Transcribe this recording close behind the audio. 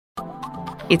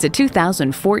It's a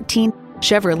 2014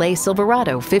 Chevrolet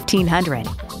Silverado 1500.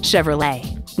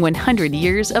 Chevrolet, 100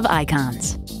 years of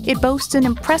icons. It boasts an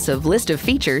impressive list of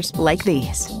features like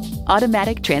these: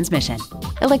 automatic transmission,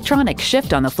 electronic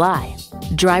shift on the fly,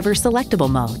 driver selectable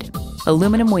mode,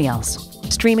 aluminum wheels,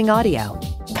 streaming audio,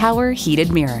 power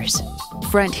heated mirrors,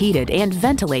 front heated and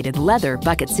ventilated leather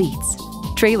bucket seats,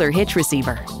 trailer hitch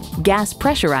receiver, gas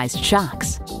pressurized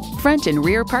shocks, front and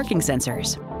rear parking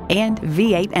sensors, and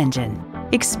V8 engine.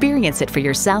 Experience it for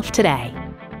yourself today.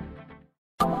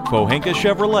 Pohanka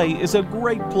Chevrolet is a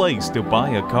great place to buy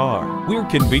a car. We're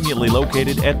conveniently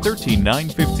located at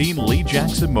 13915 Lee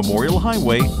Jackson Memorial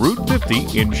Highway, Route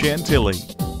 50 in Chantilly.